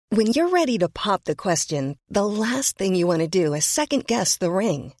When you're ready to pop the question, the last thing you want to do is second-guess the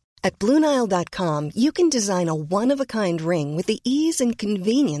ring. At BlueNile.com, you can design a one-of-a-kind ring with the ease and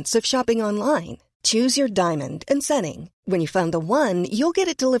convenience of shopping online. Choose your diamond and setting. When you find the one, you'll get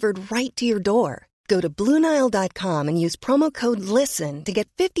it delivered right to your door. Go to BlueNile.com and use promo code LISTEN to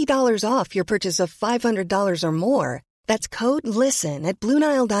get $50 off your purchase of $500 or more. That's code LISTEN at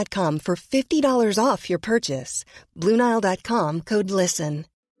BlueNile.com for $50 off your purchase. BlueNile.com, code LISTEN.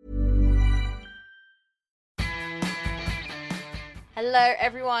 Hello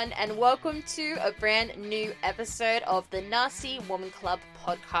everyone and welcome to a brand new episode of the Nasty Woman Club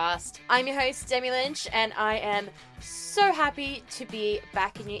podcast. I'm your host Demi Lynch and I am so happy to be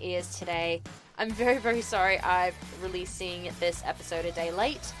back in your ears today. I'm very sorry I'm releasing this episode a day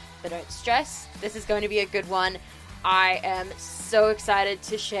late, but don't stress, this is going to be a good one. I am so excited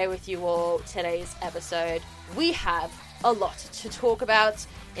to share with you all today's episode. We have a lot to talk about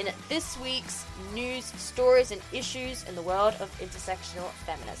in this week's news, stories, and issues in the world of intersectional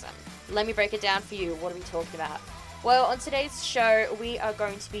feminism. Let me break it down for you. What are we talking about? Well, on today's show, we are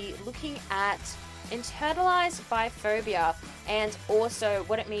going to be looking at internalized biphobia and also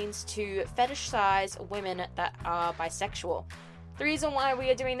what it means to fetishize women that are bisexual. The reason why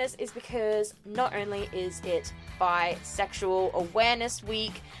we are doing this is because not only is it Bisexual Awareness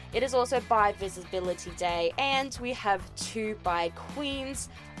Week, it is also Bi Visibility Day, and we have two bi queens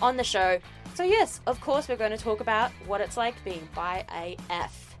on the show. So yes, of course we're going to talk about what it's like being bi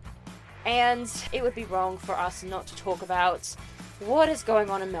AF. And it would be wrong for us not to talk about what is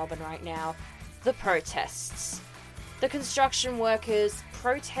going on in Melbourne right now. The protests. The construction workers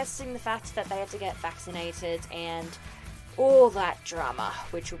protesting the fact that they have to get vaccinated and all that drama,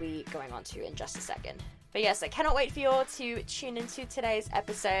 which we'll be going on to in just a second. But yes, I cannot wait for you all to tune into today's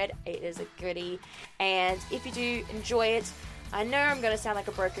episode. It is a goodie. And if you do enjoy it, I know I'm going to sound like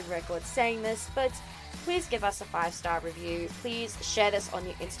a broken record saying this, but please give us a 5-star review. Please share this on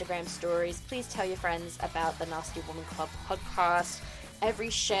your Instagram stories. Please tell your friends about the Nasty Woman Club podcast. Every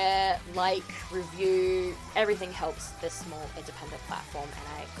share, like, review, everything helps this small independent platform,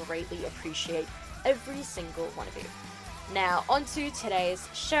 and I greatly appreciate every single one of you. Now, on to today's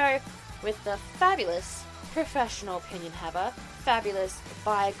show with the fabulous professional opinion haver, fabulous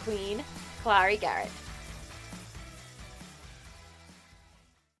bi queen, Clary Garrett.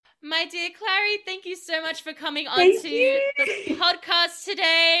 My dear Clary, thank you so much for coming onto the podcast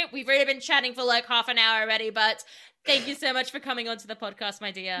today. We've already been chatting for like half an hour already, but thank you so much for coming onto the podcast,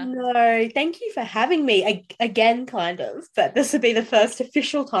 my dear. No, thank you for having me again, kind of, but this would be the first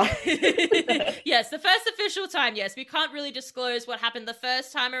official time. Yes, the first official time, yes. We can't really disclose what happened the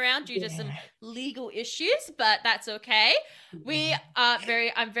first time around due to some legal issues, but that's okay.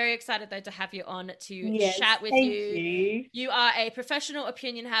 I'm very excited though to have you on to chat with you. You are a professional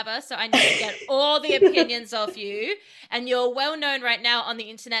opinion haver, so I need to get all the opinions of you. And you're well known right now on the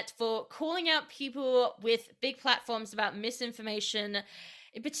internet for calling out people with big platforms about misinformation,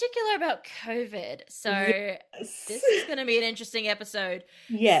 in particular about COVID. So this is going to be an interesting episode.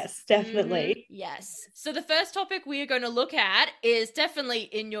 Yes, definitely. Yes. So the first topic we are going to look at is definitely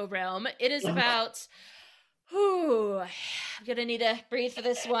in your realm. It is about, I'm going to need to breathe for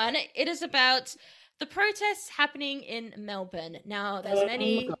this one. It is about the protests happening in Melbourne. Now, there's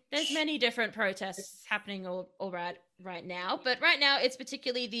many different protests happening all right now, but right now it's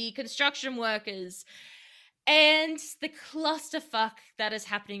particularly the construction workers and the clusterfuck that is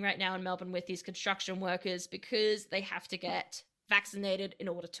happening right now in Melbourne with these construction workers because they have to get vaccinated in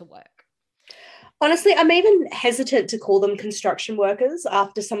order to work. Honestly, I'm even hesitant to call them construction workers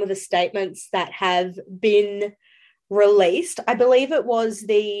after some of the statements that have been released. I believe it was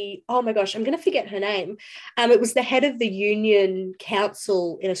I'm going to forget her name. It was the head of the union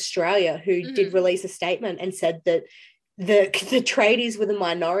council in Australia who did release a statement and said that the tradies were the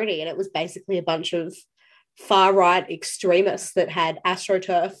minority, and it was basically a bunch of far-right extremists that had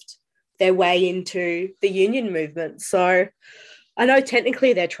astroturfed their way into the union movement. So I know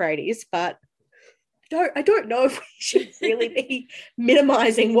technically they're tradies, but I don't know if we should really be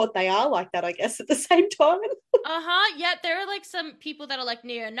minimizing what they are like that, I guess, at the same time. Yeah, there are like some people that are like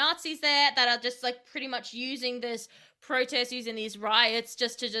neo-Nazis there that are just like pretty much using this protest, using these riots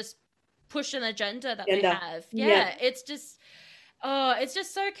just to push an agenda that they have. Yeah. It's just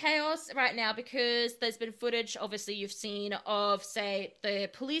so chaos right now because there's been footage, obviously, you've seen of, say, the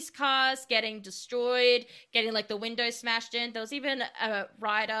police cars getting destroyed, getting like the windows smashed in. There was even a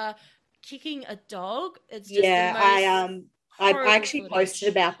rider kicking a dog. It's just I actually posted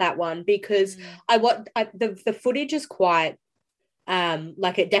about that one because the footage is quite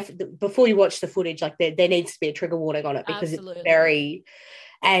like it definitely, before you watch the footage, like there needs to be a trigger warning on it because It's very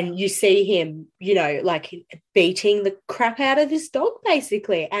and you see him, like beating the crap out of this dog,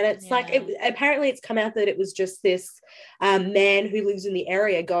 basically. And it's apparently it's come out that it was just this man who lives in the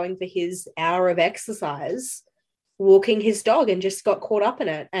area going for his hour of exercise, walking his dog, and just got caught up in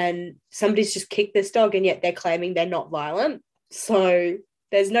it. And somebody's just kicked this dog, and yet they're claiming they're not violent. So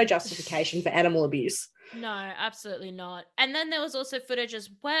there's no justification for animal abuse. No, absolutely not. And then there was also footage as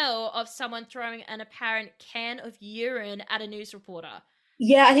well of someone throwing an apparent can of urine at a news reporter.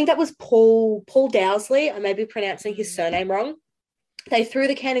 Yeah, I think that was Paul Dowsley. I may be pronouncing his surname wrong. They threw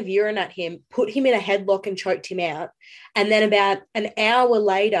the can of urine at him, put him in a headlock and choked him out. And then about an hour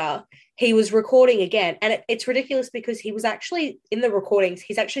later, he was recording again. And it's ridiculous because he was actually, in the recordings,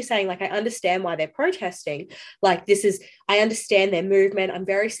 he's actually saying, like, I understand why they're protesting. Like, I understand their movement. I'm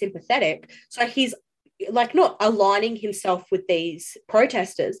very sympathetic. So he's like not aligning himself with these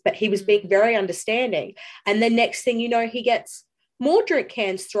protesters, but he was being very understanding. And the next thing you know, he gets more drink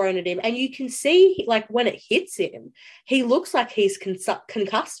cans thrown at him, and you can see, like, when it hits him, he looks like he's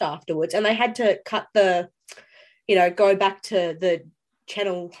concussed afterwards, and they had to cut go back to the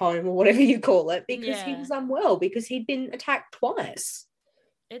channel home or whatever you call it, because he was unwell, because he'd been attacked twice.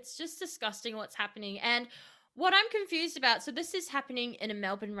 It's just disgusting what's happening. And what I'm confused about, so this is happening in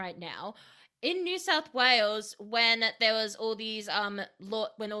Melbourne right now. In New South Wales, when there was all these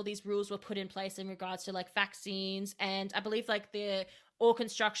when all these rules were put in place in regards to like vaccines, and I believe like all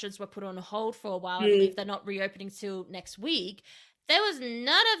constructions were put on hold for a while. I believe they're not reopening till next week. There was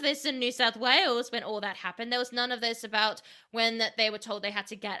none of this in New South Wales when all that happened. There was none of this about when they were told they had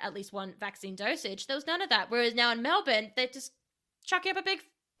to get at least one vaccine dosage. There was none of that. Whereas now in Melbourne, they're just chucking up a big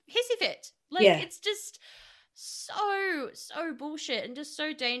hissy fit. It's just so bullshit and just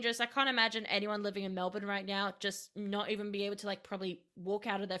so dangerous. I can't imagine anyone living in Melbourne right now just not even be able to like probably walk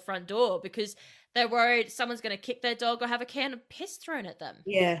out of their front door because they're worried someone's going to kick their dog or have a can of piss thrown at them.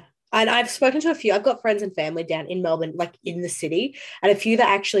 Yeah. And I've spoken to a few. I've got friends and family down in Melbourne, like in the city, and a few that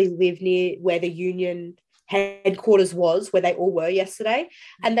actually live near where the union headquarters was, where they all were yesterday,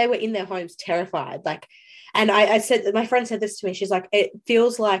 and they were in their homes terrified. Like, and I said, my friend said this to me. She's like, it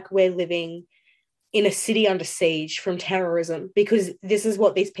feels like we're living in a city under siege from terrorism, because this is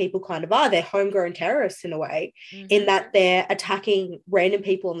what these people kind of are. They're homegrown terrorists in a way, in that they're attacking random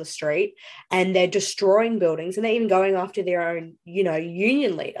people on the street and they're destroying buildings, and they're even going after their own,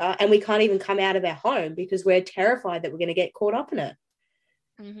 union leader. And we can't even come out of our home because we're terrified that we're going to get caught up in it.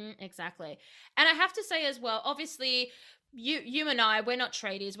 Exactly. And I have to say as well, obviously, you and I, we're not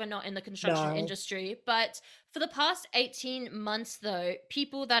tradies, we're not in the construction industry, but for the past 18 months though,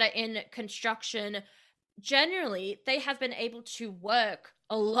 people that are in construction, generally, they have been able to work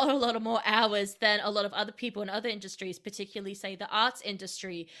a lot of more hours than a lot of other people in other industries, particularly say the arts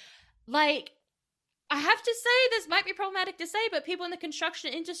industry. Like, I have to say, this might be problematic to say, but people in the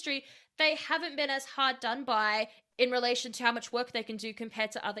construction industry, they haven't been as hard done by in relation to how much work they can do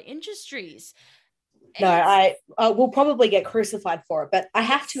compared to other industries. No, I will probably get crucified for it, but I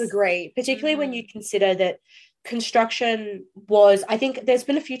have to agree, particularly when you consider that construction was, I think there's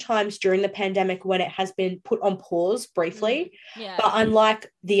been a few times during the pandemic when it has been put on pause briefly, but unlike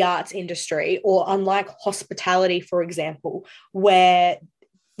the arts industry or unlike hospitality, for example, where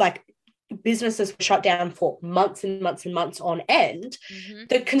like businesses were shut down for months and months and months on end,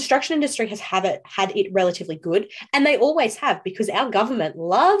 the construction industry has had it relatively good, and they always have, because our government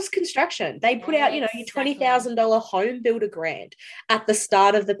loves construction. They put out, your $20,000 home builder grant at the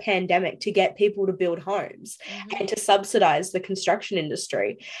start of the pandemic to get people to build homes and to subsidize the construction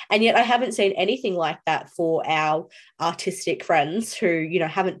industry. And yet I haven't seen anything like that for our artistic friends who,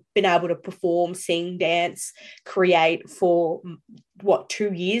 haven't been able to perform, sing, dance, create for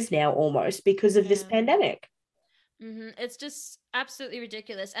 2 years now almost because of this pandemic. It's just absolutely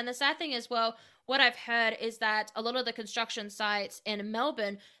ridiculous. And the sad thing as well, what I've heard is that a lot of the construction sites in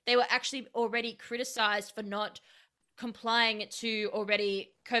Melbourne, they were actually already criticized for not complying to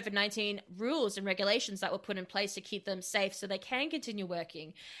already COVID-19 rules and regulations that were put in place to keep them safe so they can continue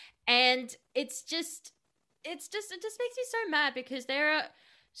working. And it just makes me so mad, because there are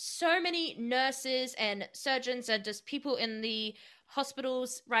so many nurses and surgeons and just people in the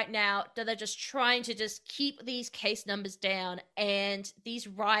hospitals right now that are just trying to just keep these case numbers down, and these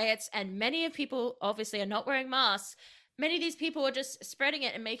riots, and many of people obviously are not wearing masks. Many of these people are just spreading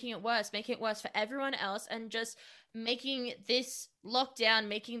it and making it worse for everyone else, and just making this lockdown,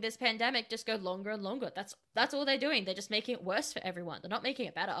 making this pandemic just go longer and longer. That's all they're doing. They're just making it worse for everyone. They're not making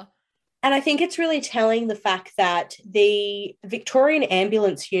it better. And I think it's really telling the fact that the Victorian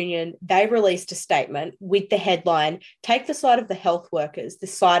Ambulance Union, they released a statement with the headline, "Take the side of the health workers, the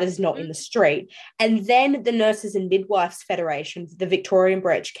side is not in the street." And then the Nurses and Midwives Federation, the Victorian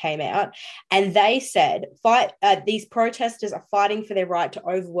branch, came out and they said, these protesters are fighting for their right to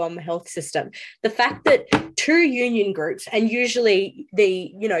overwhelm the health system. The fact that two union groups, and usually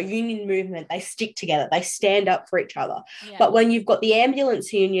the union movement, they stick together, they stand up for each other. Yeah. But when you've got the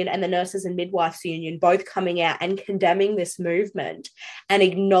Ambulance Union and the Nurses and Midwives Union both coming out and condemning this movement and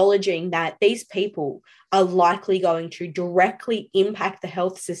acknowledging that these people are likely going to directly impact the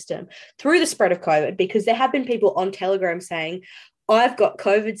health system through the spread of COVID, because there have been people on Telegram saying, "I've got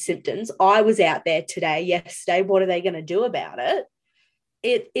COVID symptoms. I was out there yesterday. What are they going to do about it?"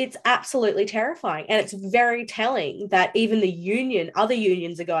 It's absolutely terrifying. And it's very telling that even other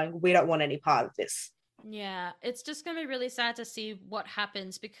unions are going, "We don't want any part of this." Yeah, it's just going to be really sad to see what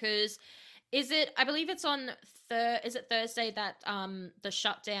happens, because I believe it's on is it Thursday that the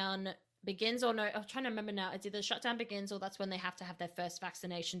shutdown begins, or no, I'm trying to remember now. It's either the shutdown begins or that's when they have to have their first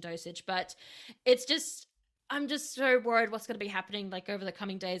vaccination dosage. But I'm just so worried what's going to be happening like over the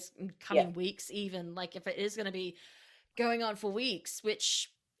coming days, coming weeks, even like if it is going to be going on for weeks,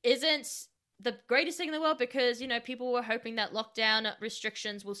 which isn't the greatest thing in the world, because, people were hoping that lockdown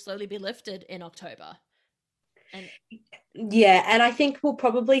restrictions will slowly be lifted in October. And I think we'll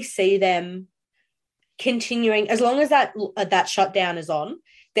probably see them continuing as long as that shutdown is on.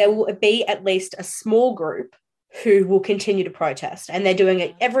 There will be at least a small group who will continue to protest, and they're doing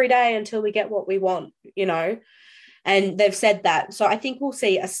it every day until we get what we want, and they've said that. So I think we'll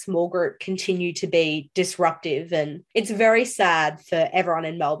see a small group continue to be disruptive, and it's very sad for everyone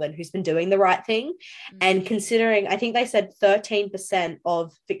in Melbourne who's been doing the right thing. And considering, I think they said 13%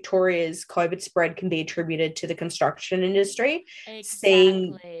 of Victoria's COVID spread can be attributed to the construction industry. Exactly.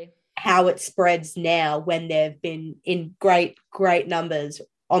 Seeing how it spreads now when they've been in great numbers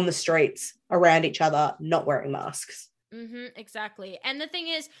on the streets around each other, not wearing masks. Exactly. And the thing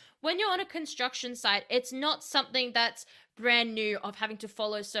is, when you're on a construction site, it's not something that's brand new of having to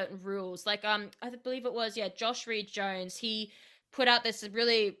follow certain rules. Like, I believe it was, Josh Reed-Jones. He put out this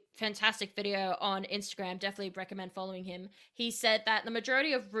really fantastic video on Instagram. Definitely recommend following him. He said that the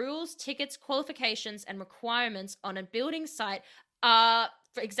majority of rules, tickets, qualifications, and requirements on a building site are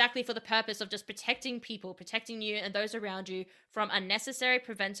exactly for the purpose of just protecting people, protecting you and those around you from unnecessary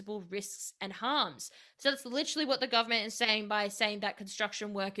preventable risks and harms. So that's literally what the government is saying by saying that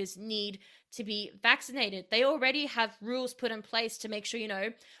construction workers need to be vaccinated. They already have rules put in place to make sure,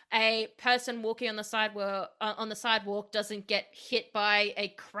 a person walking on the sidewalk doesn't get hit by a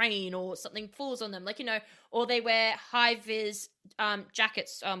crane or something falls on them, or they wear high-vis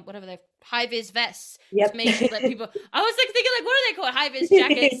jackets, high-vis vests to make sure that people, I was thinking what are they called? High-vis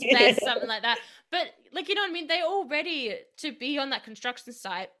jackets, vests, something like that. But what I mean? They already, to be on that construction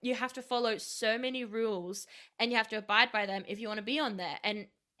site, you have to follow so many rules and you have to abide by them if you want to be on there. And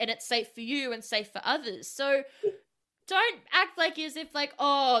it's safe for you and safe for others. So don't act as if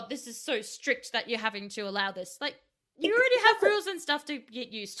this is so strict that you're having to allow this. You already have rules and stuff to get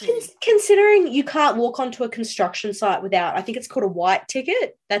used to. Considering you can't walk onto a construction site without, I think it's called a white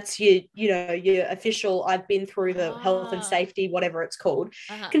ticket. That's your official, I've been through the health and safety, whatever it's called.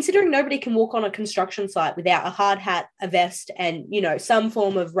 Considering nobody can walk on a construction site without a hard hat, a vest, and, some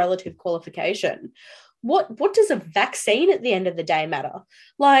form of relative qualification. What does a vaccine at the end of the day matter?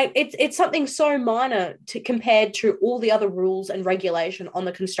 It's something so minor compared to all the other rules and regulation on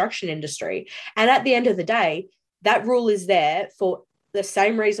the construction industry. And at the end of the day, that rule is there for the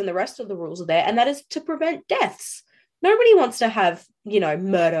same reason the rest of the rules are there, and that is to prevent deaths. Nobody wants to have,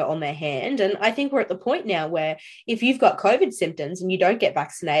 murder on their hand. And I think we're at the point now where if you've got COVID symptoms and you don't get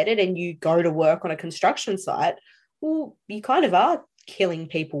vaccinated and you go to work on a construction site, well, you kind of are killing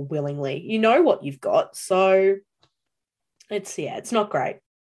people willingly. You know what you've got. So it's not great.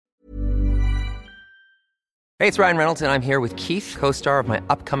 Hey, it's Ryan Reynolds, and I'm here with Keith, co-star of my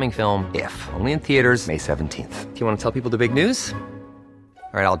upcoming film, If, only in theaters May 17th. Do you want to tell people the big news?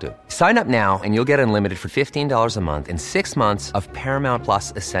 All right, I'll do it. Sign up now and you'll get unlimited for $15 a month and 6 months of Paramount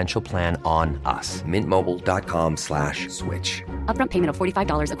Plus Essential Plan on us. MintMobile.com/switch. Upfront payment of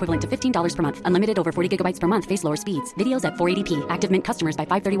 $45 equivalent to $15 per month. Unlimited over 40 gigabytes per month. Face lower speeds. Videos at 480p. Active Mint customers by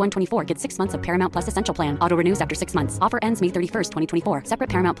 531.24 get 6 months of Paramount Plus Essential Plan. Auto renews after 6 months. Offer ends May 31st, 2024. Separate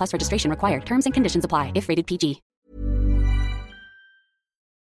Paramount Plus registration required. Terms and conditions apply if rated PG.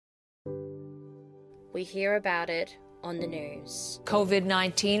 We hear about it on the news.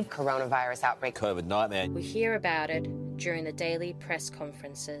 COVID-19. Coronavirus outbreak. COVID nightmare. We hear about it during the daily press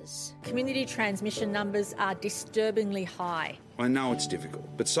conferences. Community transmission numbers are disturbingly high. I know it's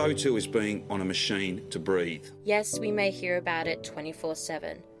difficult, but so too is being on a machine to breathe. Yes, we may hear about it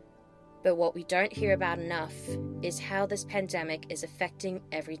 24/7, but what we don't hear about enough is how this pandemic is affecting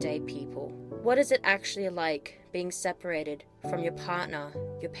everyday people. What is it actually like being separated from your partner,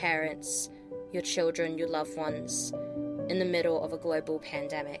 your parents, your children, your loved ones, in the middle of a global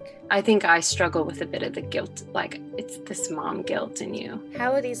pandemic? I think I struggle with a bit of the guilt, like it's this mom guilt in you.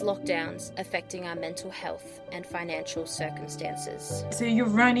 How are these lockdowns affecting our mental health and financial circumstances? So you're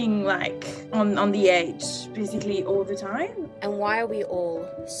running like on the edge basically all the time. And why are we all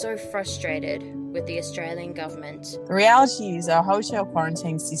so frustrated with the Australian government? The reality is our hotel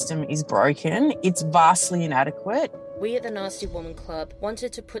quarantine system is broken. It's vastly inadequate. We at the Nasty Woman Club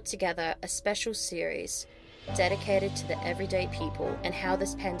wanted to put together a special series dedicated to the everyday people and how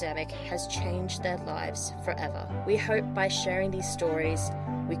this pandemic has changed their lives forever. We hope by sharing these stories,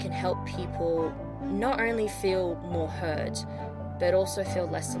 we can help people not only feel more heard, but also feel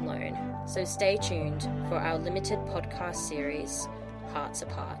less alone. So stay tuned for our limited podcast series, Hearts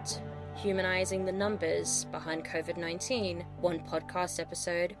Apart, humanizing the numbers behind COVID-19, one podcast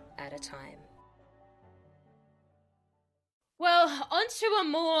episode at a time. Well, on to a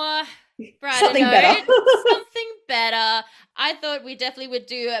more brighter Something note. better. Something better. I thought we definitely would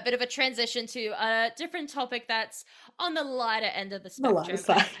do a bit of a transition to a different topic that's on the lighter end of the spectrum. lighter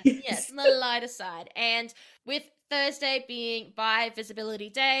side, Yes, the lighter side. And with Thursday being Bi Visibility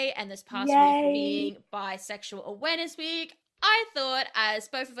Day and this past Yay. week being Bisexual Awareness Week, I thought, as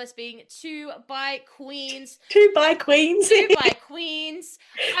both of us being two bi queens, Two bi queens.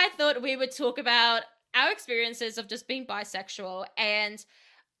 I thought we would talk about our experiences of just being bisexual. And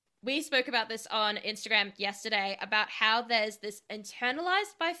we spoke about this on Instagram yesterday about how there's this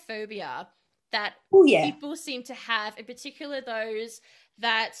internalized biphobia that people seem to have, in particular those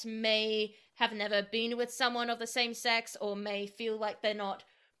that may have never been with someone of the same sex or may feel like they're not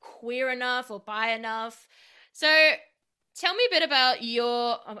queer enough or bi enough. So tell me a bit about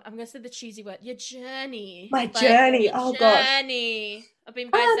your, I'm going to say the cheesy word, your journey. My journey. Your journey of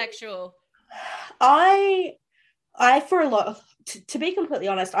being bisexual. I for a lot of, to be completely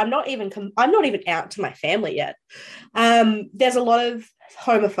honest, I'm not even out to my family yet. There's a lot of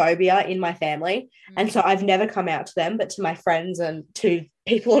homophobia in my family, and so I've never come out to them, but to my friends and to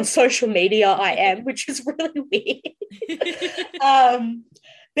people on social media I am, which is really weird.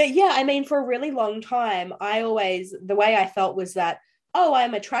 But yeah, I mean, for a really long time, the way I felt was that,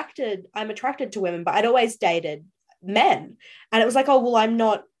 I'm attracted to women, but I'd always dated men, and it was like, well, I'm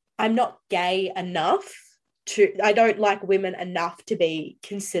not gay enough I don't like women enough to be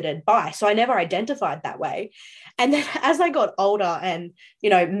considered bi. So I never identified that way. And then as I got older and,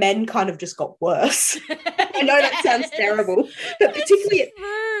 men kind of just got worse. I know that sounds terrible, but particularly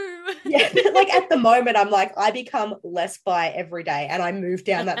but like at the moment, I'm like, I become less bi every day and I move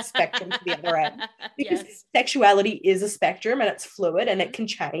down that spectrum to the other end, because sexuality is a spectrum and it's fluid and it can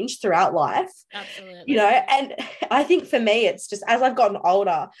change throughout life. Absolutely. And I think for me, it's just as I've gotten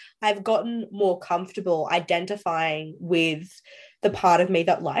older, I've gotten more comfortable identifying with the part of me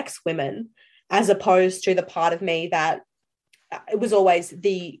that likes women, as opposed to the part of me that it was always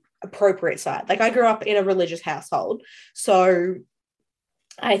the appropriate side. Like I grew up in a religious household, so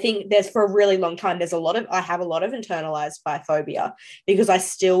I think for a really long time, I have a lot of internalized biphobia, because I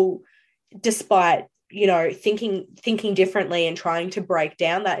still, despite, thinking differently and trying to break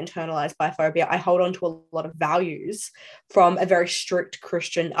down that internalized biphobia, I hold on to a lot of values from a very strict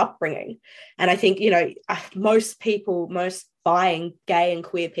Christian upbringing. And I think, most bi, gay and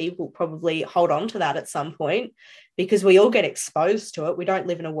queer people probably hold on to that at some point, because we all get exposed to it. We don't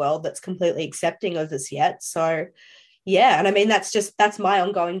live in a world that's completely accepting of us yet. So yeah, and I mean, that's my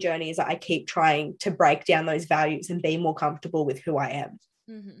ongoing journey, is that I keep trying to break down those values and be more comfortable with who I am.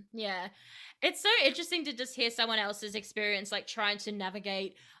 Mm-hmm. Yeah. It's so interesting to just hear someone else's experience, like trying to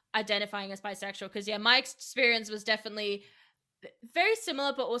navigate identifying as bisexual. Because my experience was definitely very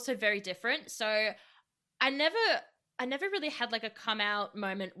similar, but also very different. So I never really had like a come out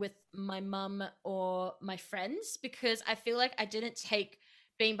moment with my mum or my friends, because I feel like I didn't take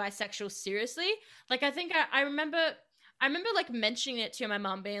being bisexual seriously. Like I think I remember like mentioning it to my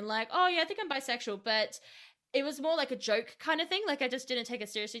mum, being like, oh yeah, I think I'm bisexual, but it was more like a joke kind of thing. Like I just didn't take it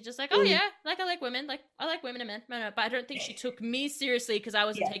seriously, just like, oh yeah, like I like women, like I like women and men. No, but I don't think she took me seriously, because I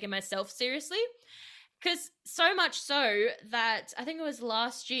wasn't taking myself seriously. Because so much so that I think it was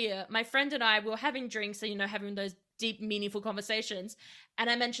last year, my friend and I were having drinks and, having those deep, meaningful conversations. And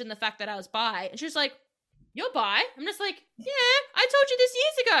I mentioned the fact that I was bi, and she was like, you're bi? I'm just like, yeah, I told you this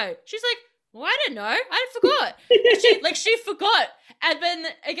years ago. She's like, Well, I don't know. I forgot. She forgot. And then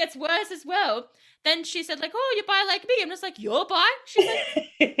it gets worse as well. Then she said, like, oh, you're bi like me. I'm just like, you're bi? She's like,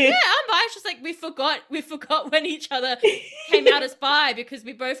 yeah, I'm bi. She's like, we forgot when each other came out as bi because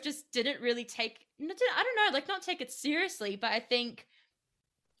we both just didn't really I don't know, like, not take it seriously, but I think,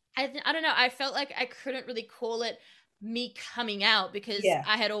 I don't know, I felt like I couldn't really call it me coming out because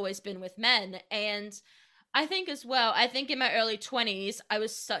I had always been with men. And I think as well, I think in my early 20s, I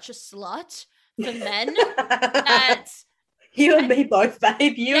was such a slut for men that... You and me both,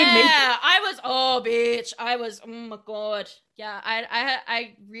 babe. You and me. Yeah, I was, oh my God. Yeah,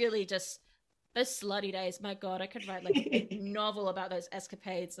 I really just, those slutty days, my God, I could write like a novel about those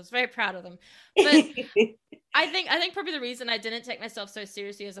escapades. I was very proud of them. But I think probably the reason I didn't take myself so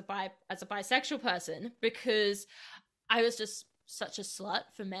seriously as a bisexual person, because I was just such a slut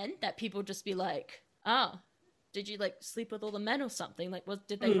for men that people just be like, oh, did you like sleep with all the men or something? Like,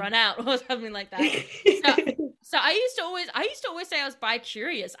 did they run out or something like that? So I used to always say I was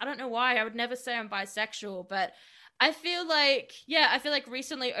bi-curious. I don't know why. I would never say I'm bisexual, but I feel like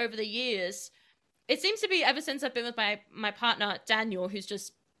recently over the years, it seems to be ever since I've been with my partner, Daniel, who's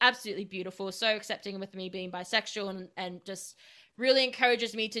just absolutely beautiful, so accepting with me being bisexual and just really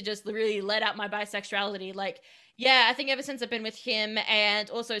encourages me to just really let out my bisexuality. Like, yeah, I think ever since I've been with him and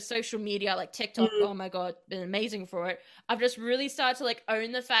also social media like TikTok, oh my God, been amazing for it. I've just really started to like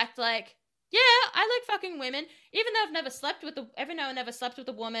own the fact like, yeah, I like fucking women, even though I've never slept with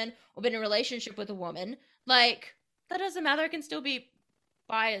a woman or been in a relationship with a woman. Like, that doesn't matter. I can still be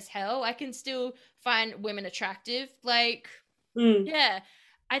bi as hell. I can still find women attractive. Like, yeah,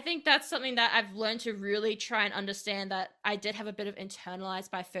 I think that's something that I've learned to really try and understand, that I did have a bit of internalized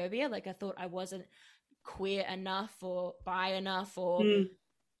biphobia. Like, I thought I wasn't queer enough or bi enough or,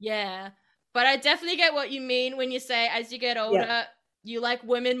 yeah. But I definitely get what you mean when you say as you get older, you like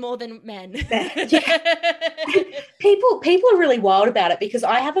women more than men. People are really wild about it because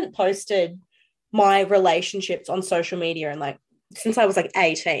I haven't posted my relationships on social media and like since I was like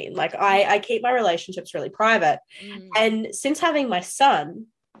 18. Like I keep my relationships really private. And since having my son,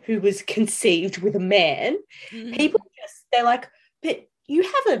 who was conceived with a man, people they're like, but you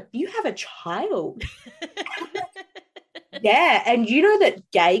have a child. Yeah, and you know that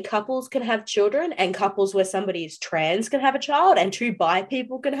gay couples can have children, and couples where somebody is trans can have a child, and two bi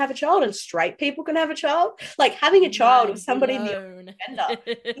people can have a child, and straight people can have a child. Like, having a child with somebody in the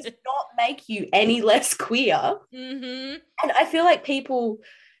opposite gender does not make you any less queer. And I feel like people,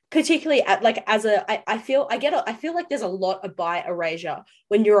 particularly I feel like there's a lot of bi erasure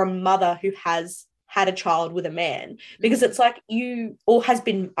when you're a mother who has had a child with a man, because it's like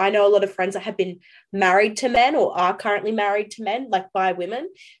I know a lot of friends that have been married to men or are currently married to men, like by women. And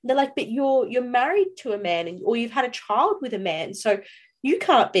they're like, but you're married to a man or you've had a child with a man, so you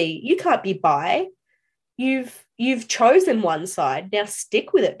can't be bi. You've chosen one side, now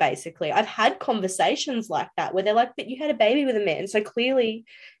stick with it. Basically, I've had conversations like that where they're like, but you had a baby with a man, so clearly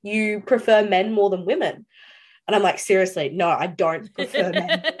you prefer men more than women. And I'm like, seriously, no, I don't prefer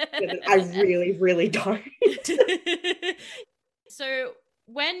men. I really, really don't. So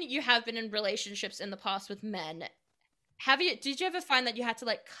when you have been in relationships in the past with men, did you ever find that you had to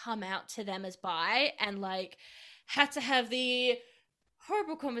like come out to them as bi and like had to have the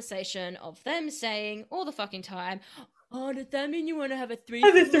horrible conversation of them saying all the fucking time, oh, does that mean you want to have a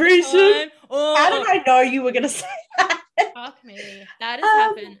threesome? Oh. How did I know you were going to say that? Fuck me. That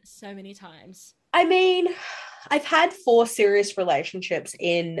has happened so many times. I mean, I've had 4 serious relationships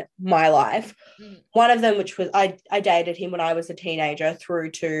in my life. One of them, which was I dated him when I was a teenager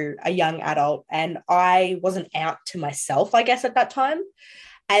through to a young adult, and I wasn't out to myself, I guess, at that time.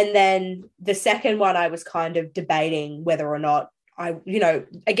 And then the second one, I was kind of debating whether or not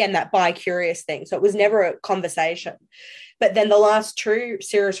again, that bi-curious thing. So it was never a conversation. But then the last 2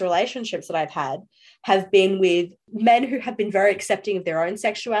 serious relationships that I've had have been with men who have been very accepting of their own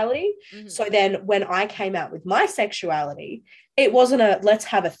sexuality. So then when I came out with my sexuality, it wasn't a let's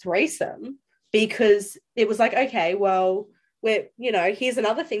have a threesome, because it was like, okay, well, we're, here's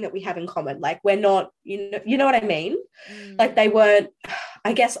another thing that we have in common. Like, we're not, you know what I mean? Like, they weren't,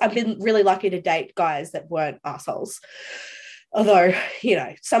 I guess I've been really lucky to date guys that weren't assholes. Although,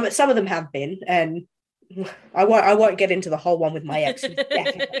 some of them have been, and I won't get into the whole one with my ex, who's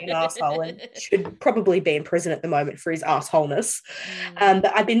definitely an asshole and should probably be in prison at the moment for his assholeness.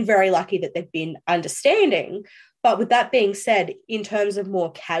 But I've been very lucky that they've been understanding. But with that being said, in terms of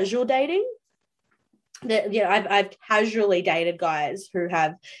more casual dating, I've casually dated guys who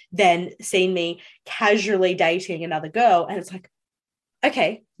have then seen me casually dating another girl, and it's like,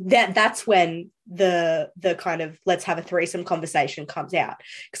 okay, that's when the kind of let's have a threesome conversation comes out.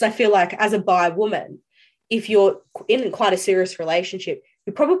 Because I feel like as a bi woman, if you're in quite a serious relationship,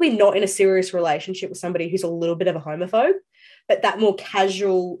 you're probably not in a serious relationship with somebody who's a little bit of a homophobe, but that more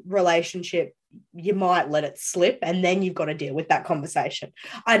casual relationship, you might let it slip and then you've got to deal with that conversation.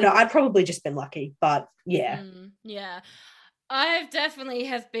 I know I'd probably just been lucky, but yeah. Yeah. I've definitely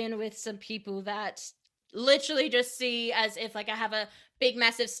have been with some people that literally just see as if like I have a big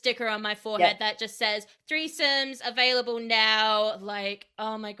massive sticker on my forehead that just says threesomes available now. Like,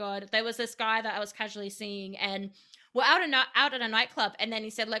 oh my God, there was this guy that I was casually seeing and we're out at a nightclub and then he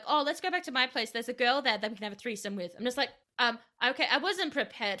said like, oh, let's go back to my place. There's a girl there that we can have a threesome with. I'm just like, okay, I wasn't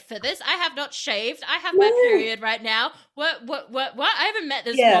prepared for this. I have not shaved. I have my period right now. What? I haven't met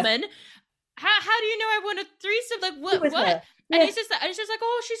this woman. How do you know I want a threesome? Like what? Her. And it's just like,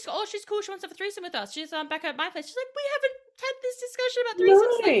 oh, she's cool. She wants to have a threesome with us. She's back at my place. She's like, we haven't had this discussion about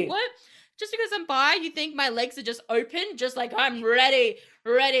threesomes. No. Like, what? Just because I'm bi, you think my legs are just open? Just like, I'm ready.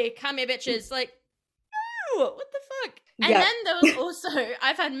 Come here, bitches. Like, no, what the fuck? And then there was also,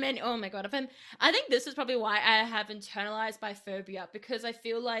 I've had many, oh my God, I think this is probably why I have internalized biphobia, because I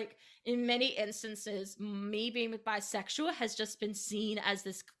feel like in many instances, me being with bisexual has just been seen as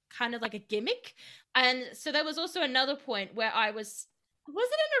this kind of like a gimmick. And so there was also another point where I wasn't in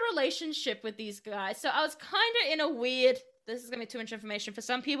a relationship with these guys. So I was kind of in a weird, this is going to be too much information for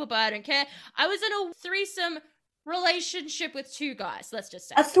some people, but I don't care. I was in a threesome relationship with two guys, let's just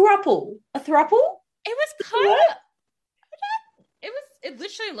say. A throuple? It was kind of, it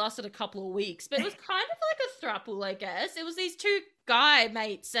literally lasted a couple of weeks, but it was kind of like a throuple, I guess. It was these two guy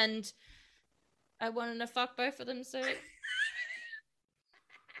mates and I wanted to fuck both of them, so...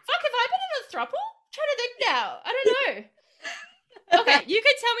 Fuck, have I been in a throuple? I'm trying to think now. I don't know. Okay, you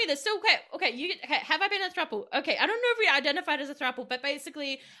could tell me this. So, okay, have I been in a throuple? Okay, I don't know if we identified as a throuple, but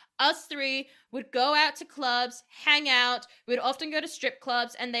basically, us three would go out to clubs, hang out. We'd often go to strip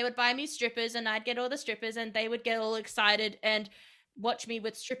clubs, and they would buy me strippers, and I'd get all the strippers, and they would get all excited and watch me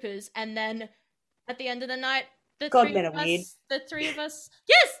with strippers. And then, at the end of the night, the three of us.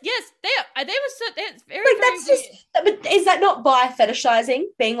 Yes, they were very, like, very that's just, but is that not bi fetishizing?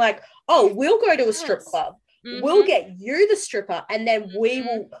 Being like, oh, we'll go to a strip club. Mm-hmm. We'll get you the stripper and then we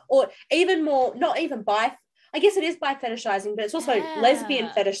will, or even more, not even bi, I guess it is bi fetishizing, but it's also lesbian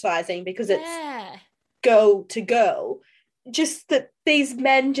fetishizing because it's girl to girl. Just that these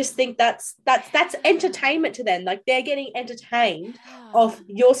men just think that's entertainment to them. Like they're getting entertained of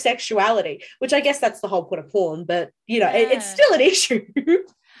your sexuality, which I guess that's the whole point of porn, but you know, it's still an issue.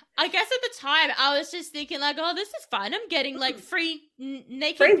 I guess at the time I was just thinking like, oh, this is fun. I'm getting like free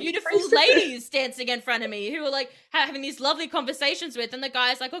naked, beautiful ladies dancing in front of me who are like having these lovely conversations with, and the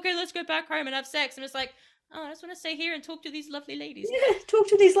guy's like, okay, let's go back home and have sex. And it's like, oh, I just want to stay here and talk to these lovely ladies. Yeah, talk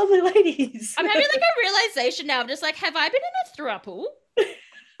to these lovely ladies. I'm having like a realization now. I'm just like, have I been in a throuple?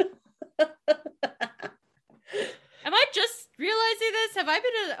 Am I just realizing this? Have I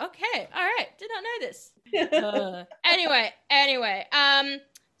been in a... Okay, all right. Did not know this. Anyway.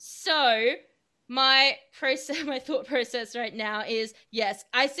 So my thought process right now is, yes,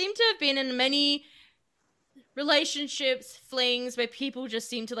 I seem to have been in many relationships, flings, where people just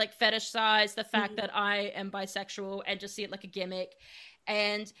seem to like fetishize the fact that I am bisexual and just see it like a gimmick.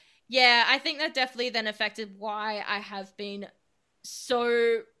 And yeah, I think that definitely then affected why I have been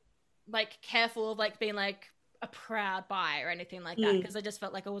so like careful of like being like a proud bi or anything like that, because I just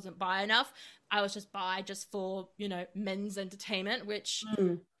felt like I wasn't bi enough. I was just bi just for, you know, men's entertainment, which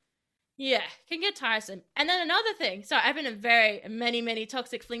yeah, can get tiresome. And then another thing, so I've been in very many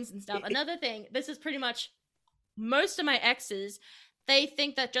toxic flings and stuff. Another thing, this is pretty much most of my exes, they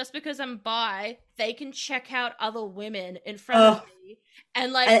think that just because I'm bi, they can check out other women in front of me.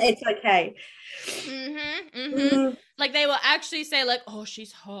 And like, it's okay. Like they will actually say like, oh,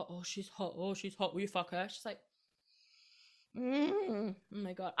 she's hot. Oh, she's hot. Oh, she's hot. Will you fuck her? She's like, oh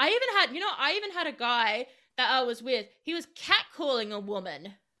my God. I even had a guy that I was with. He was catcalling a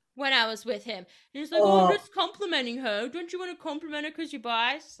woman when I was with him. And he's like, oh, I'm just complimenting her. Don't you want to compliment her because you're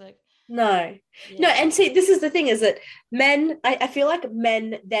bi? It's like, no. And see, this is the thing, is that men, I feel like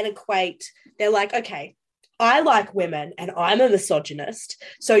men then equate, they're like, okay, I like women and I'm a misogynist,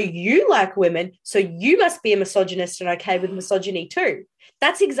 so you like women, so you must be a misogynist and okay with misogyny too.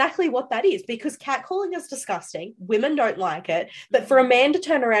 That's exactly what that is, because catcalling is disgusting. Women don't like it. But for a man to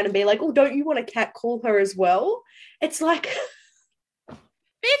turn around and be like, oh, don't you want to catcall her as well? It's like...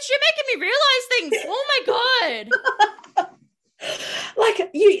 Bitch, you're making me realize things. Oh my God.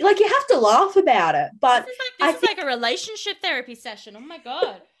 You have to laugh about it, but this is like a relationship therapy session. Oh my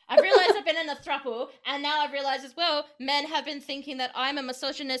God. I've realized I've been in a throuple, and now I've realized as well, men have been thinking that I'm a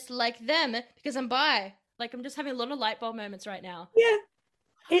misogynist like them because I'm bi. Like, I'm just having a lot of light bulb moments right now. Yeah.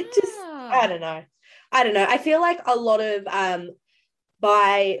 It just, I don't know. I feel like a lot of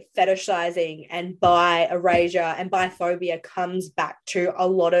bi fetishizing and bi erasure and biphobia comes back to a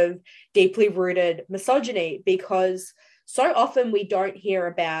lot of deeply rooted misogyny, because so often we don't hear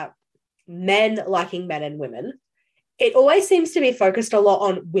about men liking men and women. It always seems to be focused a lot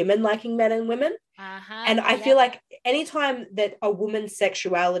on women liking men and women. And I feel like anytime that a woman's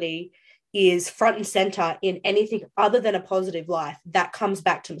sexuality is front and center in anything other than a positive life, that comes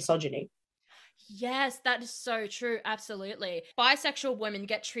back to misogyny. Yes, that is so true. Absolutely. Bisexual women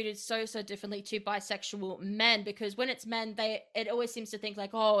get treated so differently to bisexual men, because when it's men, it always seems to think like,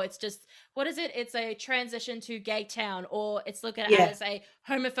 oh, it's just, what is it? It's a transition to gay town, or it's looked at as a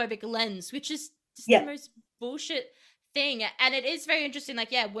homophobic lens, which is just the most bullshit thing. And it is very interesting.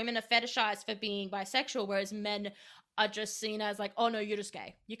 Like, women are fetishized for being bisexual, whereas men are just seen as like, oh no, you're just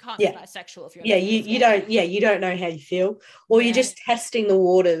gay. You can't be bisexual if you're you don't know how you feel, or you're just testing the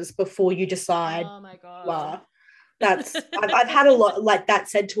waters before you decide. Oh my god. That's I've had a lot like that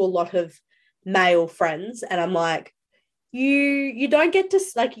said to a lot of male friends, and I'm like, you don't get to,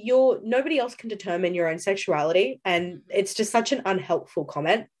 like, nobody else can determine your own sexuality, and it's just such an unhelpful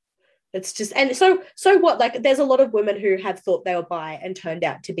comment. It's just, and so what, like, there's a lot of women who have thought they were bi and turned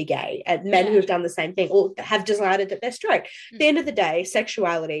out to be gay, and men who have done the same thing or have decided that they're straight. At the end of the day,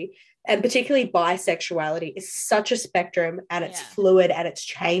 sexuality, and particularly bisexuality, is such a spectrum, and it's fluid and it's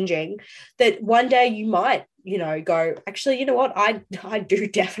changing, that one day you might, go, actually, you know what, I do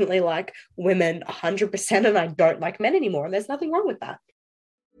definitely like women 100%, and I don't like men anymore, and there's nothing wrong with that.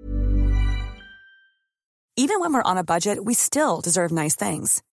 Even when we're on a budget, we still deserve nice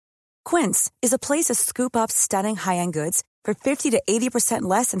things. Quince is a place to scoop up stunning high-end goods for 50 to 80%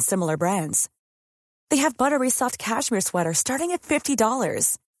 less than similar brands. They have buttery soft cashmere sweaters starting at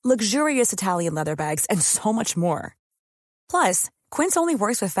 $50, luxurious Italian leather bags, and so much more. Plus, Quince only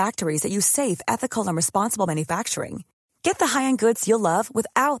works with factories that use safe, ethical, and responsible manufacturing. Get the high-end goods you'll love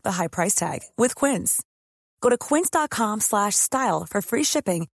without the high price tag with Quince. Go to quince.com/style for free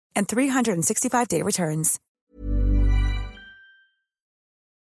shipping and 365-day returns.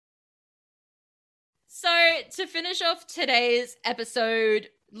 So, to finish off today's episode,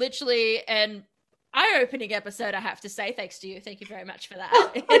 literally an eye-opening episode, I have to say, thanks to you. Thank you very much for that.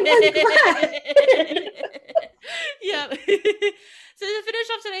 Yeah. So to finish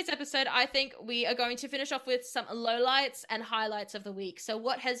off today's episode, I think we are going to finish off with some lowlights and highlights of the week. So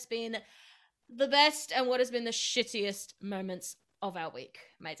what has been the best and what has been the shittiest moments of our week,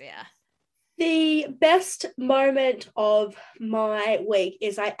 my dear? The best moment of my week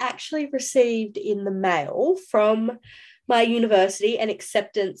is I actually received in the mail from my university an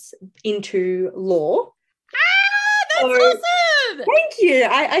acceptance into law. That's awesome! Thank you.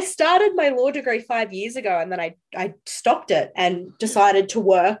 I started my law degree 5 years ago, and then I stopped it and decided to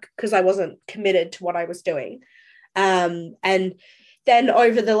work because I wasn't committed to what I was doing. And then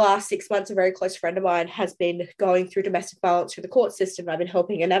over the last 6 months, a very close friend of mine has been going through domestic violence through the court system. I've been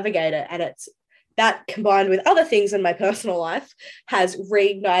helping her navigate it, and it's that, combined with other things in my personal life, has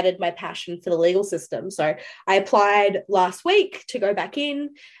reignited my passion for the legal system. So I applied last week to go back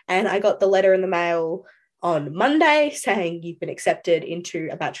in, and I got the letter in the mail on Monday saying you've been accepted into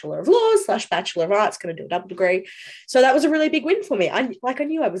a Bachelor of Laws / Bachelor of Arts, going to do a double degree. So that was a really big win for me. I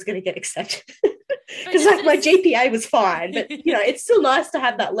knew I was going to get accepted because my GPA was fine, but it's still nice to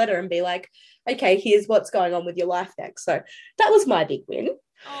have that letter and be like, okay, here's what's going on with your life next. So that was my big win.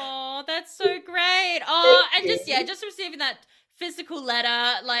 Oh, that's so great. Oh, and just receiving that physical letter,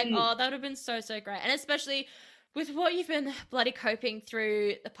 that would have been so great. And especially with what you've been bloody coping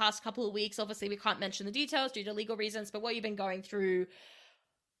through the past couple of weeks. Obviously, we can't mention the details due to legal reasons, but what you've been going through,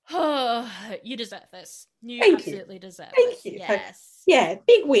 you deserve this. You absolutely deserve it. Thank you. Yes. Yeah,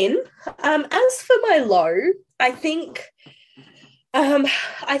 big win. As for my low, I think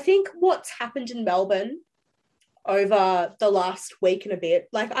what's happened in Melbourne over the last week and a bit,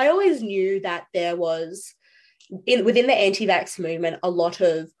 like, I always knew that there was within the anti-vax movement a lot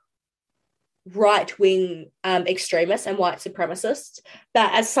of right-wing extremists and white supremacists,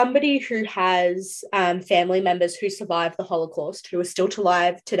 but as somebody who has family members who survived the Holocaust, who are still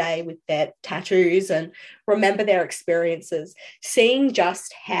alive today with their tattoos and remember their experiences, seeing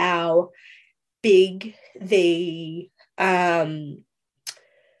just how big the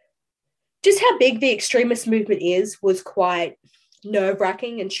extremist movement was quite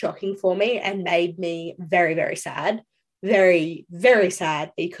nerve-wracking and shocking for me, and made me very, very sad. Very, very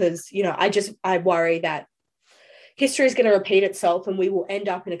sad, because, I worry that, history is going to repeat itself and we will end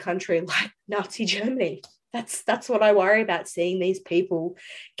up in a country like Nazi Germany. That's what I worry about, seeing these people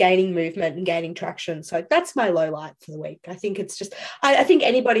gaining movement and gaining traction. So that's my low light for the week. I think it's just, I think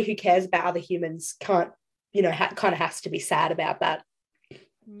anybody who cares about other humans can't, kind of has to be sad about that.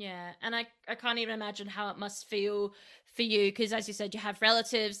 Yeah, and I can't even imagine how it must feel for you, because as you said, you have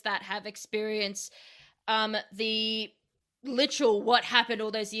relatives that have experienced the literal what happened all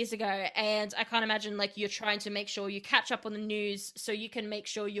those years ago, and I can't imagine like you're trying to make sure you catch up on the news so you can make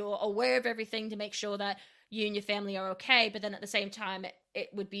sure you're aware of everything to make sure that you and your family are okay, but then at the same time it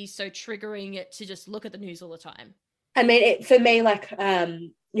would be so triggering to just look at the news all the time. I mean, for me, like,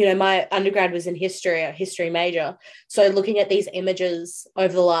 my undergrad was in history, a history major. So looking at these images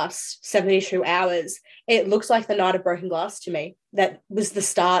over the last 72 hours, it looks like the night of broken glass to me. That was the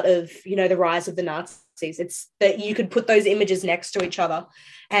start of, the rise of the Nazis. It's that you could put those images next to each other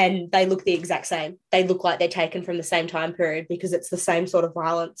and they look the exact same. They look like they're taken from the same time period because it's the same sort of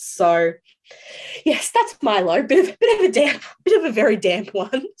violence. So yes, that's my low. Bit of a very damp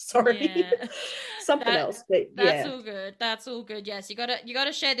one. Sorry. Yeah. Something else, but that's all good. That's all good. Yes, you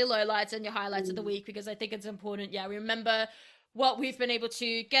gotta share the lowlights and your highlights of the week, because I think it's important. Yeah, we remember what we've been able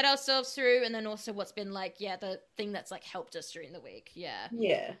to get ourselves through, and then also what's been like, the thing that's like helped us during the week. Yeah.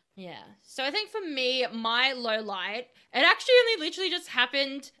 So I think for me, my low light, it actually only literally just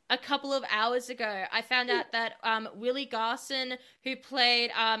happened a couple of hours ago. I found out that Willie Garson, who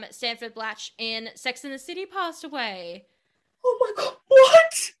played Stanford Blatch in Sex and the City, passed away. Oh my god!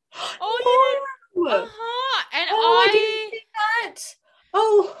 What? Oh, no. you didn't? And I didn't see that.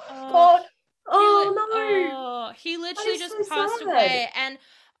 Oh god. No. He literally just passed away, and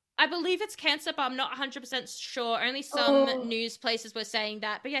I believe it's cancer, but I'm not 100% sure. Only some news places were saying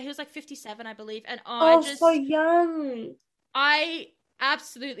that. But yeah, he was like 57, I believe. And so young. I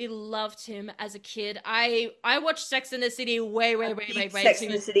absolutely loved him as a kid. I watched Sex and the City way Sex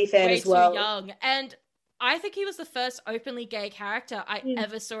and the City fan as well. Too young, and I think he was the first openly gay character I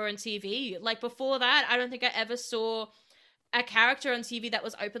ever saw on TV. Like, before that, I don't think I ever saw a character on TV that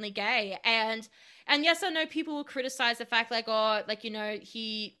was openly gay. And yes, I know people will criticize the fact, like,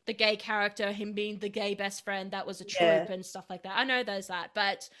 the gay character, him being the gay best friend, that was a trope and stuff like that. I know there's that.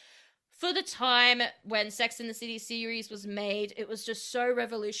 But for the time when Sex and the City series was made, it was just so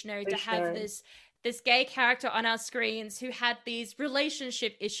revolutionary to have this gay character on our screens who had these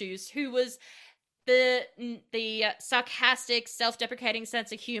relationship issues, who was the sarcastic, self-deprecating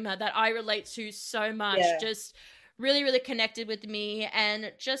sense of humor that I relate to so much. Just really, really connected with me,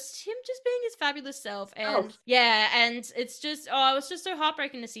 and just him just being his fabulous self. And and it's just, it was just so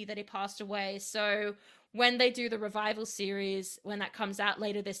heartbreaking to see that he passed away. So when they do the revival series, when that comes out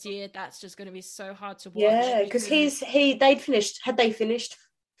later this year, that's just going to be so hard to watch. Yeah, because had they finished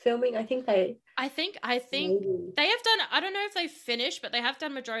filming? I think they have done, I don't know if they finished, but they have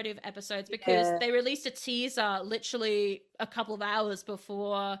done majority of episodes, because they released a teaser literally a couple of hours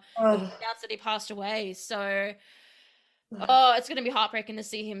before it was announced that he passed away. So it's going to be heartbreaking to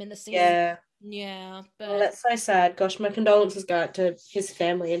see him in the scene. But that's so sad. Gosh, my condolences go out to his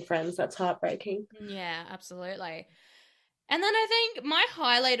family and friends. That's heartbreaking. Yeah, absolutely. And then I think my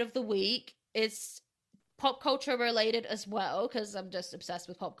highlight of the week is pop culture related as well, because I'm just obsessed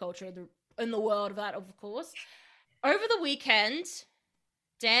with pop culture in the world of that, of course. Over the weekend,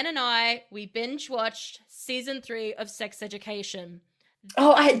 Dan and I, we binge watched season 3 of Sex Education.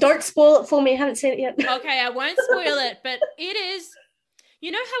 Don't spoil it for me. I haven't seen it yet. Okay, I won't spoil it, but it is, you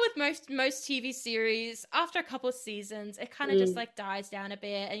know how with most TV series, after a couple of seasons, it kind of just like dies down a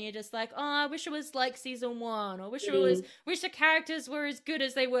bit, and you're just like, I wish it was like season 1, or wish the characters were as good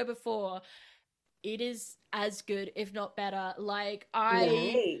as they were before. It is as good, if not better. Like,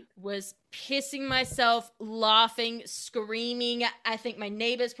 I was pissing myself, laughing, screaming. I think my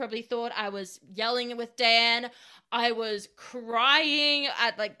neighbors probably thought I was yelling with Dan. I was crying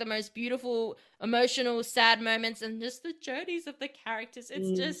at like the most beautiful, emotional, sad moments, and just the journeys of the characters.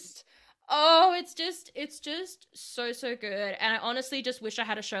 It's just, it's just so good. And I honestly just wish I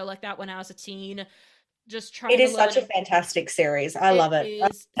had a show like that when I was a teen. Just trying. It is such a fantastic series. I love it. I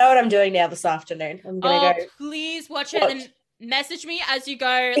know what I'm doing now this afternoon. I'm gonna go. Please watch it and message me as you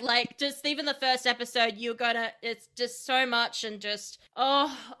go. Like, just even the first episode, it's just so much, and just,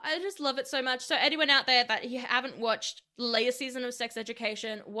 I just love it so much. So anyone out there that you haven't watched the latest season of Sex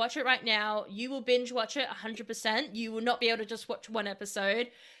Education, watch it right now. You will binge watch it 100%. You will not be able to just watch one episode.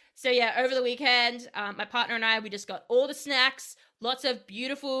 So yeah, over the weekend, my partner and I, we just got all the snacks, lots of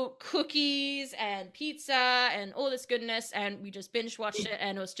beautiful cookies and pizza and all this goodness, and we just binge watched it,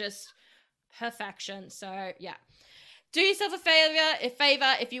 and it was just perfection. So yeah, do yourself a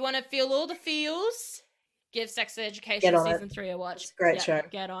favor if you want to feel all the feels, give Sex Get Education on season it. 3 a watch. It's a great show.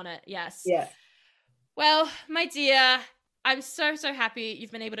 Get on it. Yes. Yeah. Well, my dear, I'm so happy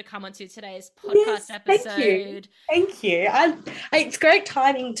you've been able to come onto today's podcast episode. Thank you. It's great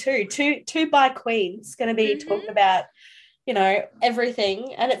timing too. Two by Queens going to be talking about,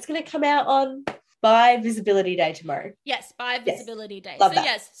 everything, and it's going to come out on by Visibility Day tomorrow. Yes, by Visibility Day. Love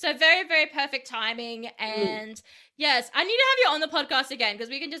that. So very, very perfect timing. And yes, I need to have you on the podcast again because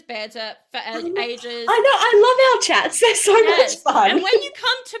we can just banter for ages. I know. I love our chats. They're so much fun. And when you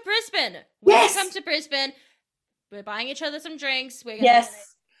come to Brisbane, we're buying each other some drinks. We're gonna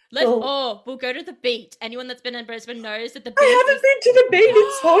we'll go to the beat. Anyone that's been in Brisbane knows that the beat. I haven't been to the beat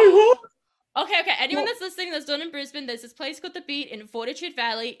in so long. Okay. Anyone that's listening that's not in Brisbane, there's this place called the Beat in Fortitude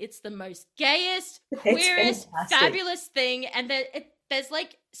Valley. It's the most gayest, queerest, fabulous thing, and there's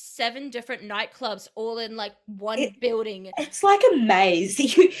like 7 different nightclubs all in like one building. It's like a maze.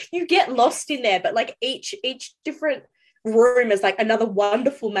 You get lost in there, but like each different room is like another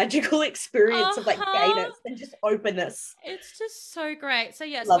wonderful magical experience of like gayness and just openness. It's just so great. So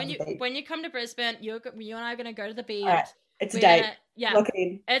yes, when you come to Brisbane, you and I are going to go to the Beat. All right. It's a date. Lock it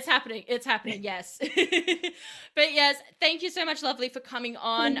in. It's happening, yes. But yes, thank you so much, lovely, for coming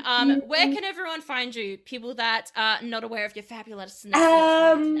on. Where can everyone find you? People that are not aware of your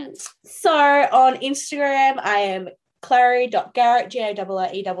fabulousness. So on Instagram, I am Clary.Garrett, Garrett.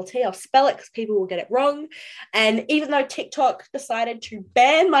 I'll spell it because people will get it wrong. And even though TikTok decided to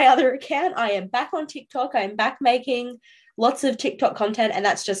ban my other account, I am back on TikTok. I am back making lots of TikTok content, and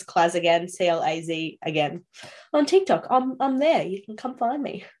that's just Claz again, CLAZ again. On TikTok, I'm there. You can come find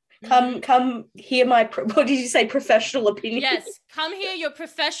me. Come hear my, what did you say, professional opinions? Yes, come hear your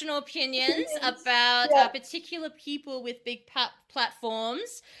professional opinions about particular people with big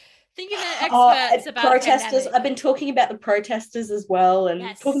platforms. Thinking they're experts about protesters. pandemic. I've been talking about the protesters as well, and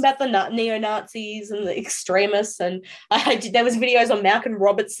talking about the neo-Nazis and the extremists. And there was videos on Malcolm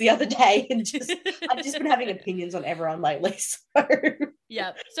Roberts the other day, and I've just been having opinions on everyone lately. So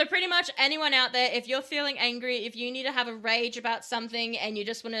yeah. So pretty much anyone out there, if you're feeling angry, if you need to have a rage about something, and you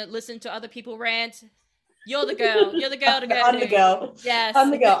just want to listen to other people rant, you're the girl. You're the girl to go. I'm the girl. Yes,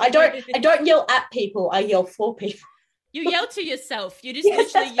 I'm the girl. I don't yell at people. I yell for people. You yell to yourself. You just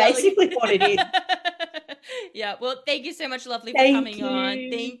literally yell. Basically what it is. Yeah. Well, thank you so much, lovely, for coming on.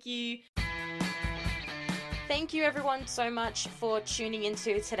 Thank you. Thank you, everyone, so much for tuning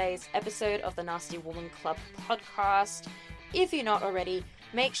into today's episode of the Nasty Woman Club podcast. If you're not already,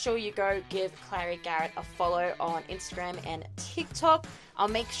 make sure you go give Clary Garrett a follow on Instagram and TikTok. I'll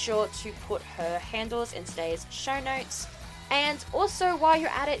make sure to put her handles in today's show notes. And also, while you're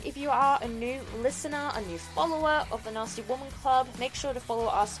at it, if you are a new listener, a new follower of the Nasty Woman Club, make sure to follow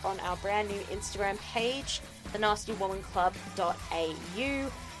us on our brand new Instagram page,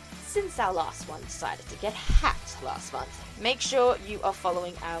 thenastywomanclub.au. Since our last one decided to get hacked last month, make sure you are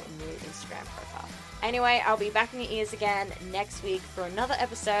following our new Instagram profile. Anyway, I'll be back in your ears again next week for another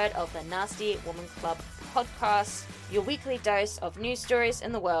episode of the Nasty Woman Club podcast, your weekly dose of news stories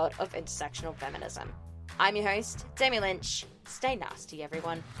in the world of intersectional feminism. I'm your host, Demi Lynch. Stay nasty,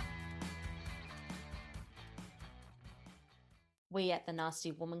 everyone. We at the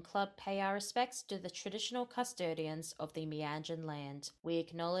Nasty Woman Club pay our respects to the traditional custodians of the Meanjin land. We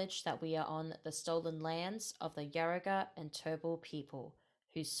acknowledge that we are on the stolen lands of the Yarraga and Turrbal people,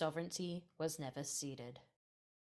 whose sovereignty was never ceded.